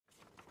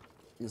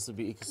This will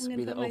be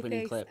the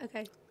opening clip.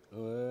 Okay.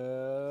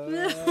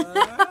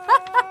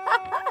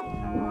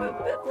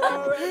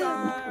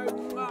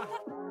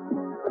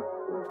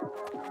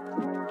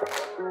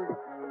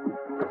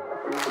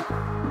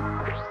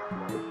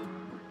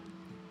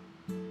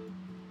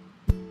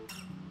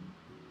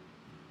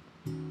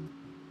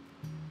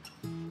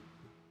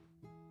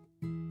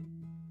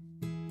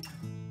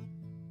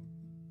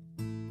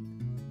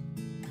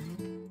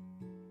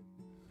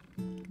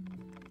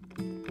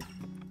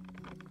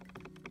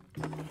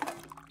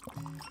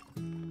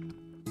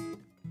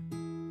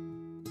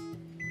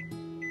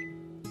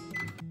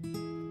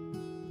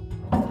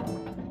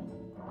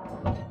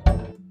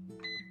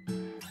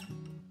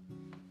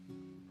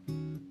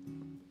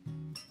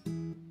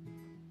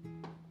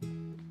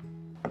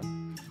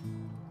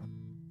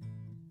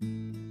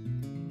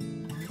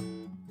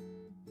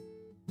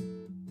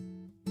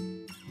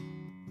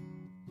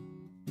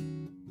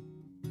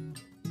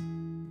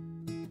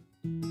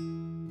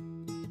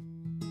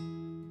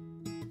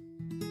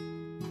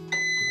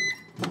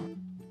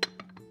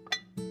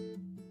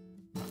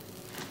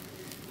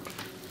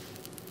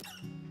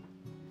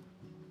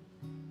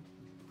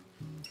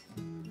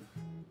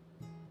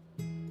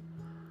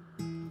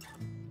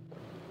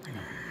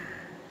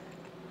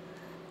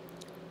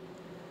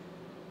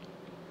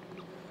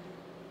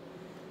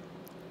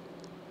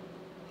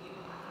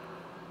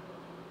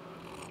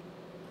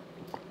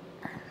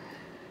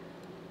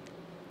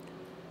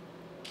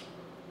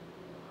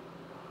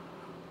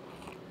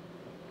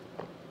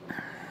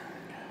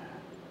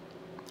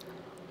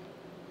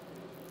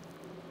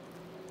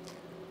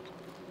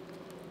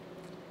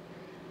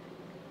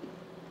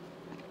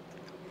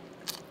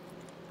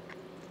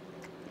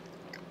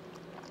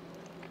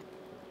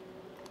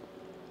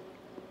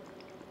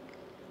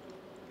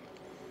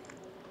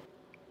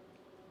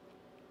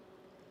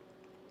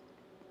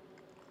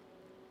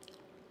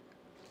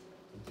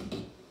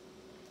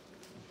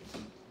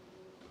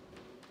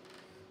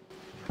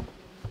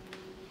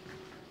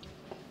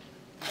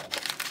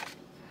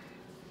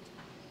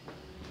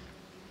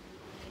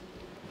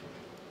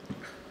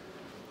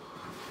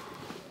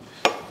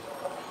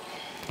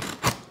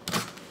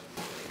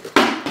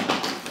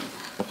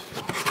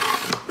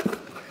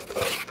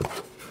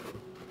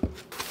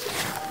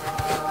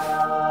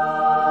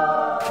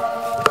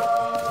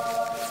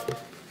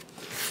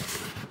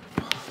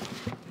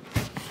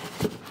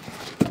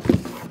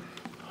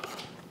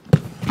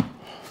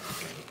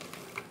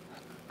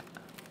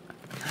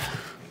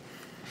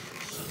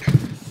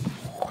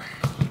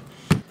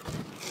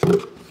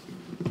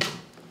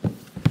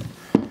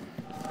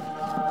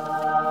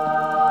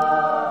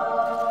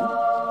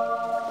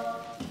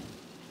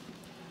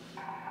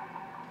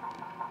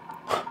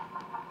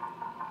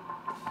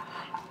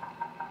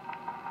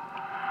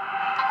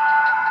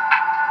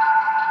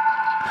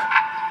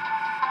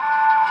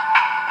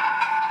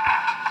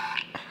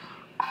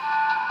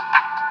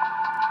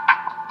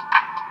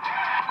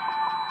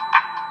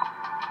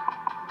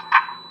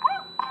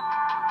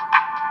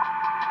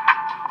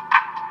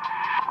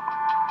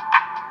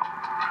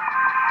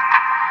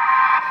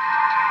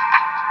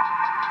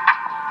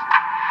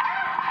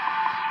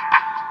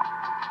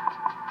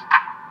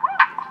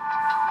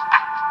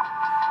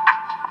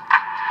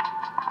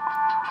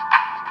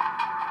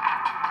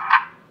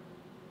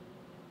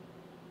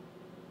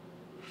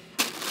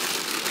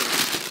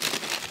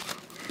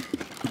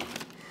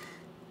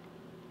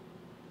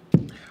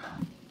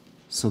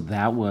 So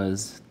that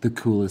was the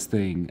coolest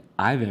thing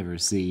I've ever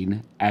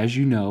seen. As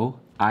you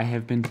know, I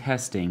have been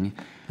testing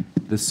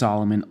the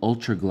Salomon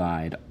Ultra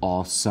Glide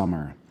all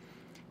summer.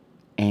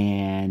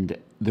 And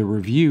the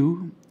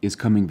review is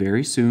coming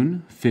very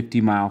soon,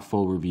 50-mile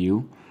full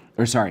review.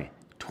 Or sorry,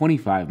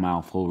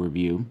 25-mile full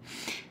review.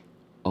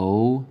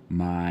 Oh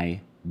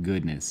my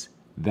goodness.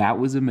 That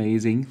was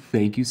amazing.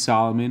 Thank you,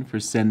 Salomon, for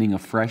sending a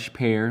fresh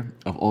pair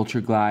of Ultra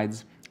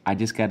Glides. I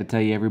just got to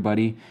tell you,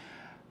 everybody,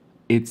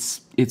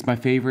 it's my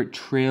favorite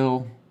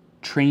trail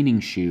training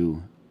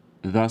shoe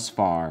thus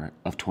far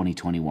of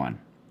 2021.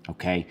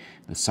 Okay,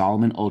 the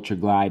Salomon Ultra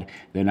Glide.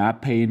 They're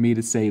not paying me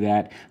to say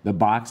that. The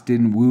box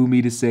didn't woo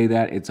me to say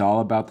that. It's all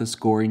about the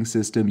scoring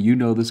system. You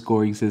know the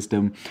scoring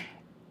system.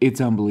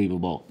 It's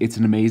unbelievable. It's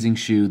an amazing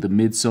shoe. The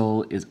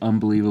midsole is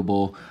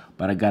unbelievable.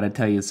 But I gotta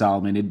tell you,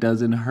 Salomon, it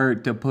doesn't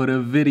hurt to put a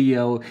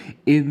video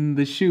in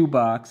the shoe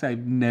box.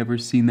 I've never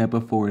seen that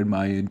before in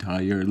my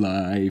entire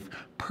life.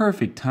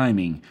 Perfect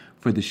timing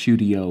for the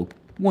Studio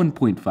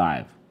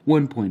 1.5.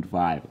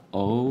 1.5.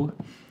 Oh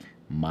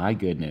my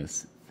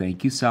goodness.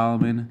 Thank you,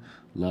 Salomon.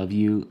 Love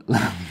you.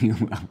 Love you.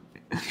 Love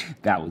you.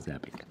 That was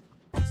epic.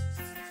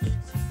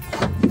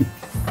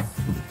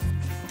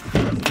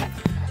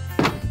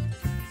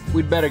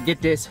 We'd better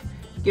get this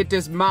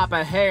mop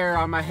of hair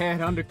on my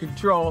head under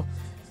control.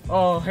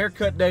 Oh,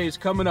 haircut day is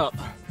coming up.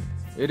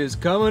 It is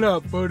coming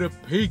up for the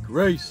peak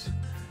race.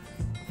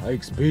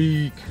 Pikes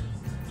Peak.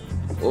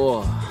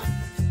 Oh.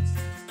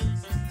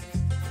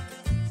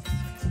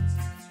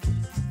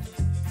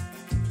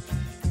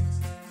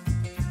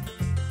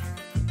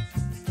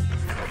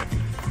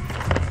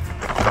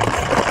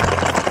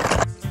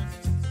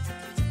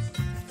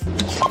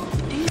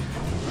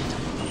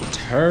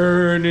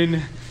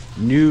 turning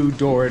new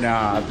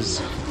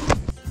doorknobs.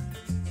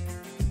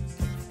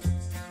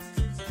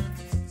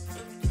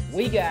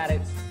 We got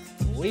it.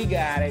 We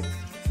got it.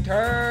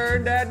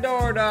 Turn that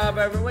doorknob,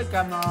 everyone.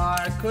 Come on.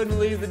 I couldn't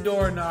leave the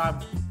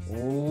doorknob.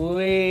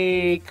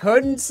 We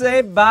couldn't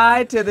say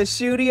bye to the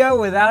studio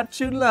without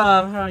you,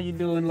 love. How you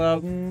doing,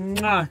 love?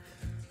 Mwah.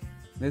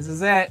 This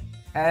is it.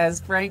 As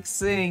Frank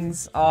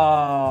sings.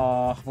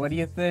 Oh, what do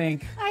you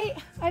think?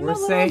 I'm a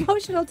little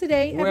emotional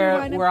today,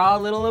 everyone. We're all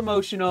a little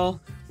emotional.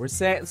 We're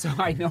saying, so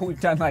I know we've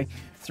done like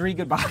 3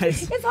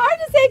 goodbyes. It's hard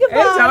to say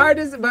goodbye. It's hard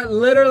to, but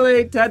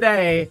literally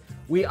today,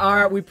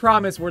 we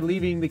promise we're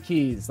leaving the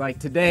keys. Like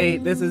today,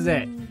 this is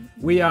it.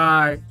 We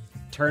are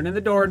turning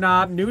the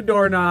doorknob, new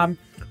doorknob.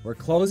 We're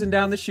closing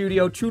down the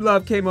studio. True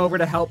Love came over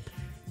to help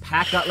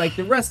pack up. Like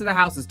the rest of the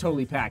house is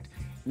totally packed.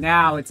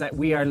 Now it's like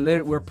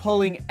we're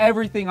pulling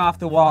everything off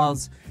the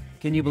walls.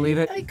 Can you believe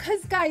it?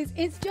 Because guys,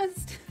 it's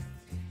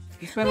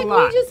been a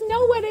lot. We just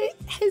know what it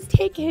has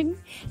taken,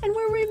 and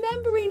we're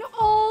remembering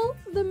all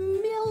the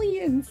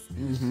millions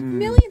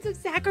of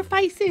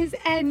sacrifices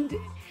and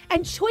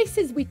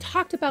choices we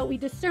talked about, we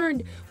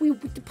discerned, we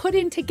put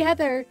in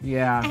together.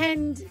 Yeah.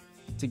 And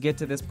to get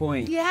to this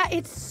point. Yeah,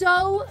 it's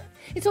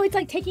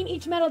like taking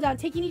each medal down,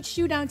 taking each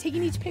shoe down,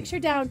 taking each picture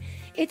down.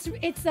 It's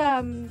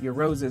your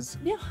roses.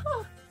 Yeah.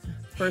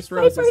 First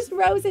roses. My first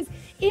roses.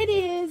 It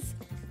is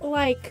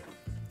like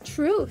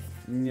truth.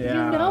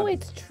 Yeah. You know,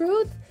 it's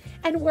truth,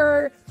 and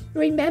we're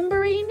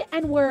remembering,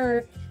 and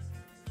we're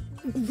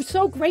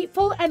so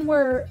grateful, and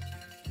we're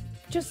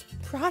just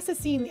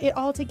processing it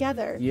all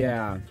together.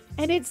 Yeah.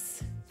 And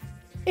it's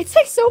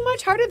like so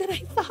much harder than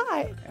I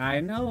thought. I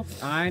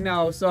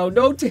know. So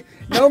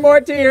no more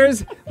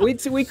tears.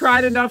 We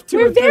cried enough too.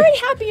 We're very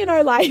happy in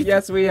our life.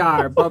 Yes, we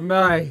are. But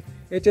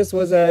it just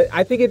was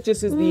I think it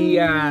just is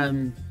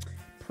the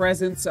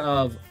presence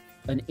of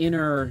an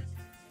inner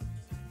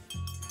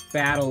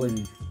battle,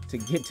 and to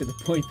get to the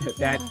point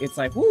that it's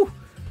like, whoo.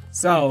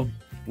 So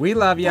we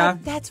love ya.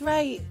 That's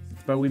right.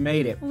 But we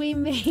made it. We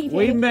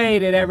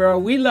made it,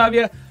 everyone. We love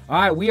you.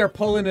 All right, we are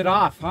pulling it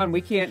off, hon.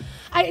 We can't.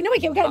 We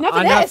can't. We got enough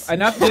of this.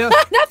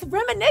 Enough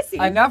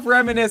reminiscing. Enough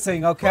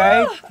reminiscing,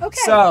 okay? Okay.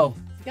 So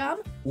gum.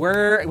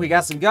 we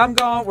got some gum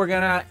going. We're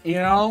gonna, Do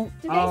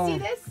they see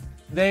this?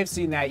 They've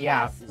seen that,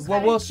 yeah. Yes.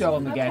 Well, we'll show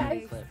them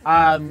again.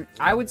 Okay.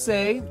 I would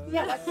say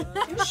Yeah.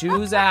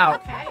 shoes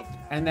out, Okay.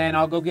 and then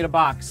I'll go get a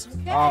box.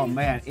 Okay. Oh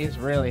man, it's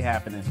really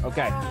happening.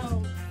 Okay.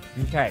 Wow.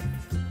 Okay.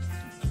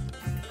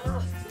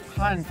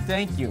 Hon,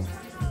 thank you.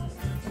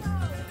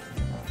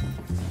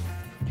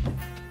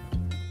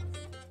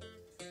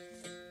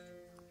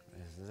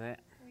 This is it.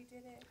 We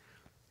did it.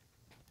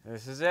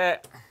 This is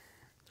it.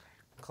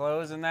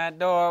 Closing that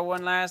door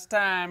one last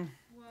time.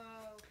 Whoa.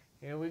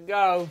 Here we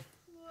go.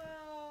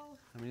 Whoa.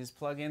 Let me just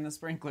plug in the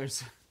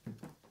sprinklers. Whoa.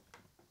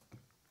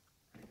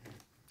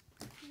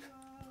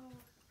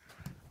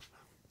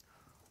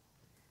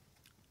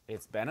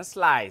 It's been a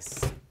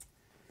slice.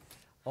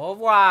 Au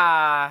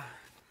revoir.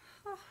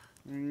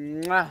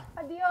 Mwah.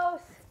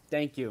 Adios.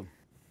 Thank you.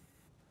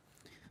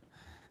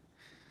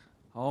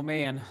 Oh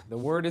man, the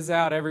word is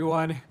out,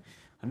 everyone.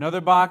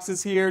 Another box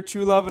is here.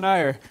 True Love and I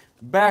are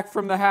back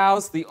from the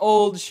house, the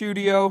old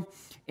studio,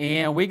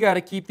 and we got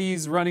to keep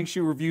these running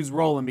shoe reviews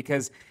rolling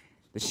because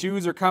the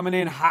shoes are coming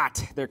in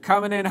hot. They're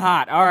coming in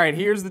hot. All right,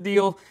 here's the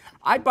deal.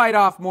 I bite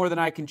off more than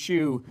I can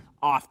chew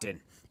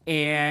often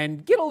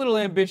and get a little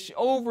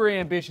over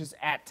ambitious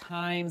at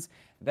times.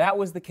 That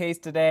was the case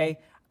today.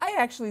 I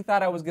actually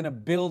thought I was going to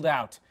build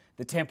out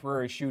the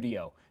temporary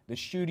studio. The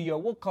studio,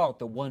 we'll call it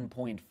the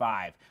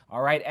 1.5.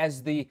 All right,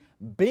 as the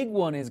big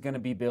one is going to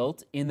be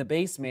built in the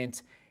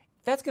basement,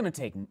 that's going to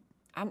take,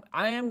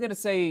 I am going to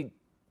say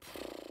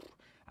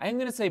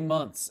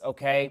months,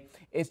 okay?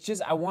 It's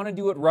just, I want to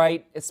do it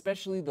right,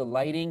 especially the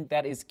lighting,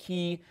 that is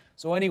key.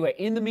 So anyway,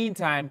 in the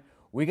meantime,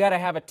 we got to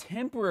have a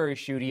temporary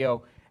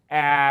studio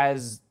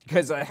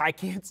because I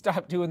can't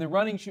stop doing the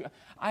running shoe.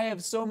 I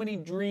have so many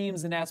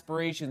dreams and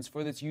aspirations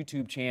for this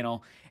YouTube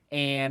channel,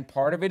 and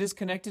part of it is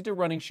connected to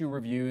running shoe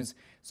reviews.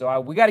 So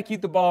we got to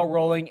keep the ball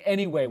rolling.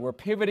 Anyway, we're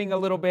pivoting a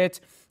little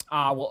bit.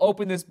 We'll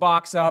open this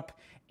box up.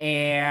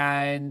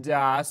 And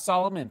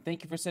Solomon,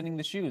 thank you for sending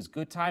the shoes.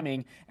 Good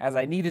timing, as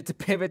I needed to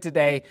pivot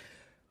today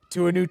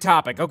to a new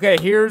topic. Okay,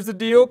 here's the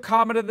deal.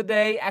 Comment of the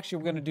day. Actually,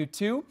 we're going to do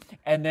 2.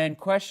 And then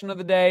question of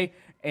the day.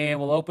 And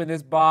we'll open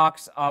this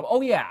box.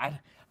 Oh, yeah,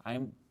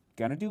 I'm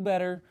going to do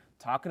better.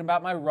 Talking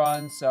about my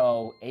run.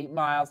 So 8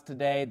 miles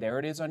today. There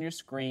it is on your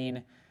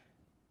screen.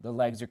 The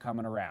legs are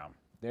coming around.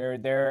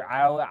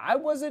 I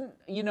wasn't,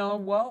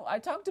 I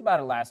talked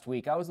about it last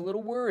week. I was a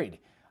little worried.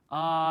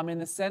 In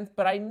the sense,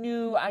 but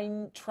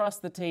I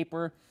trust the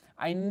taper.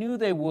 I knew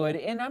they would,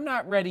 and I'm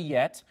not ready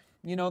yet.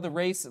 The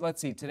race, let's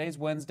see, today's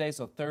Wednesday,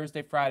 so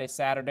Thursday, Friday,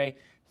 Saturday,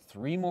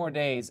 3 more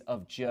days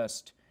of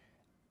just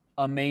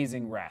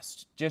amazing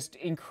rest, just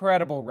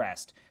incredible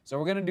rest. So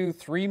we're going to do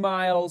 3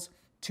 miles,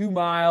 2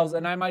 miles,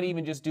 and I might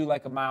even just do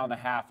like 1.5 miles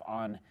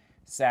on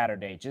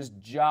Saturday, just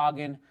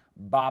jogging,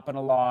 bopping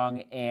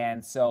along.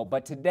 And so,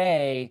 but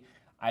today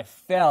I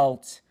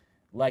felt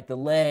like the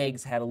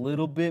legs had a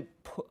little bit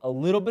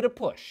of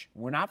push.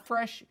 We're not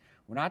fresh.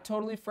 We're not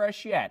totally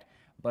fresh yet,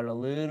 but a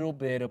little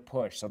bit of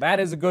push. So that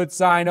is a good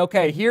sign.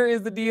 Okay, here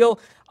is the deal.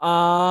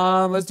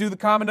 Let's do the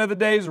comment of the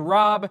days.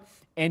 Rob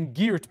and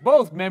Geert,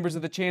 both members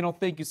of the channel,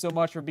 thank you so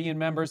much for being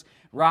members.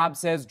 Rob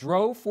says,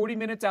 drove 40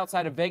 minutes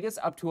outside of Vegas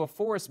up to a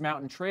forest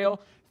mountain trail,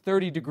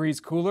 30 degrees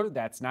cooler.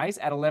 That's nice.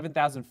 At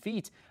 11,000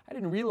 feet. I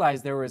didn't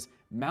realize there was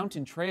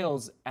mountain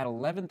trails at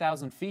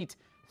 11,000 feet.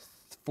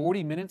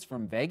 40 minutes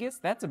from Vegas?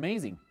 That's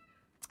amazing.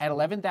 At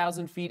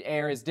 11,000 feet,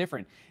 air is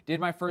different. Did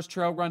my first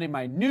trail run in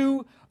my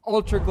new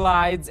Ultra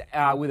Glides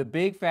with a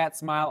big fat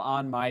smile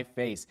on my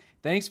face.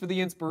 Thanks for the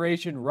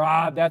inspiration,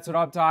 Rob. That's what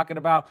I'm talking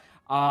about.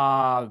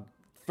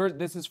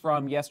 This is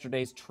from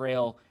yesterday's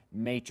Trail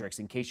Matrix,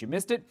 in case you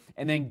missed it.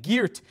 And then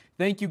Geert.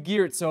 Thank you,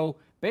 Geert. So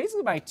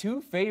basically my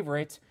two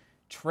favorite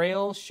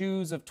trail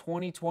shoes of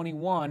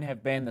 2021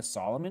 have been the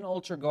Salomon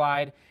Ultra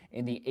Glide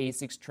and the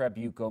Asics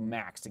Trabuco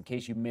Max. In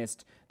case you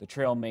missed the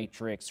Trail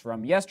Matrix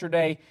from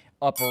yesterday,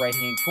 upper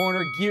right-hand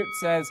corner, Geert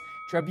says,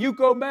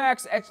 Trabuco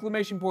Max,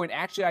 exclamation point.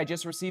 Actually, I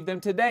just received them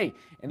today,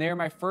 and they are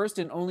my first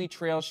and only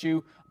trail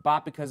shoe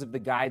bought because of the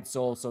guide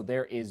sole, so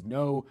there is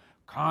no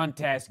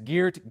contest.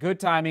 Geert, good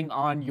timing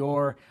on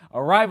your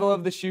arrival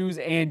of the shoes,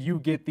 and you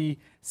get the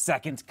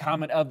second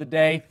comment of the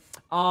day.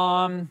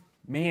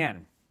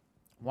 Man,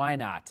 why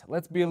not?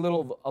 Let's be a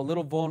little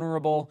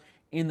vulnerable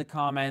in the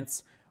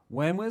comments.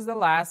 When was the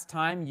last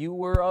time you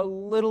were a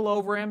little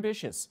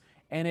overambitious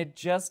and it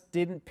just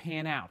didn't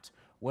pan out?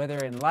 Whether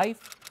in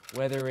life,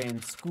 whether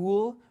in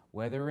school,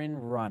 whether in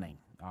running.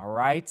 All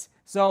right?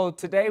 So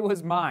today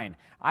was mine.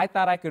 I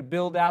thought I could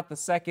build out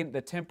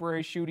the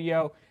temporary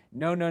studio.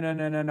 No,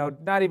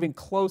 not even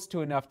close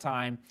to enough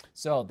time.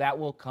 So that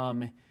will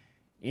come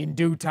in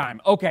due time.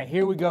 Okay,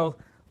 here we go.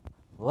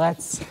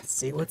 Let's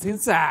see what's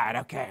inside.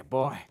 Okay,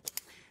 boy.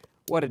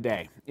 What a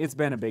day. It's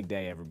been a big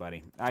day,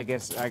 everybody. I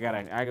guess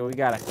we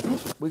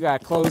gotta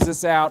close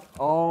this out.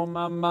 Oh,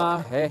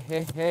 mama,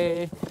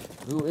 hey.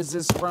 Who is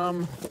this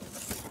from?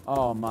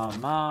 Oh,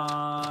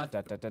 mama,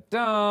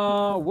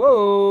 da.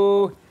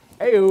 Whoa,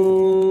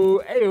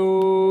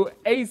 ayo,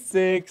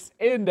 A6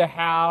 in the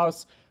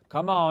house.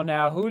 Come on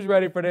now, who's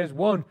ready for this?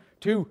 1,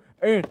 2,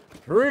 and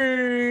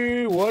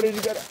 3. What did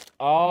you get?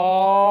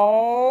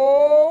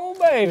 Oh,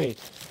 baby.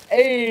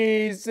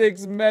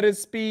 A6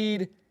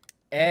 Metaspeed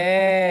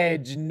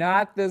Edge,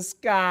 not the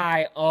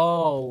Sky.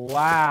 Oh,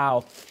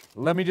 wow.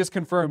 Let me just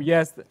confirm.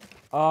 Yes.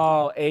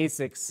 Oh,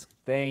 Asics.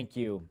 Thank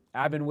you.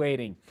 I've been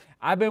waiting,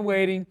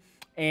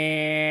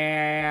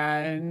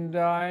 and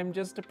I'm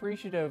just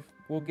appreciative.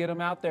 We'll get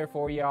them out there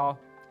for y'all.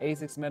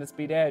 Asics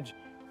Metaspeed Edge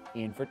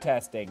in for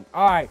testing.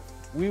 All right.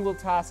 We will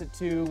toss it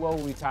to, what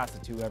will we toss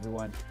it to,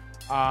 everyone?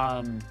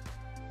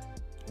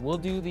 We'll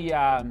do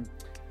the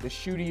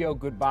Studio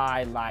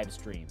Goodbye live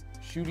stream.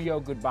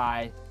 Studio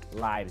Goodbye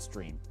live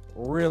stream.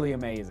 Really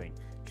amazing.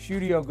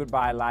 Studio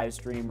Goodbye live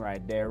stream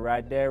right there.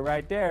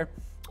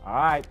 All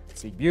right,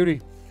 seek beauty,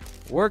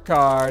 work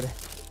hard,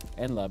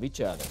 and love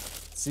each other.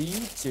 See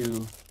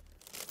you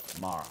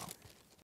tomorrow.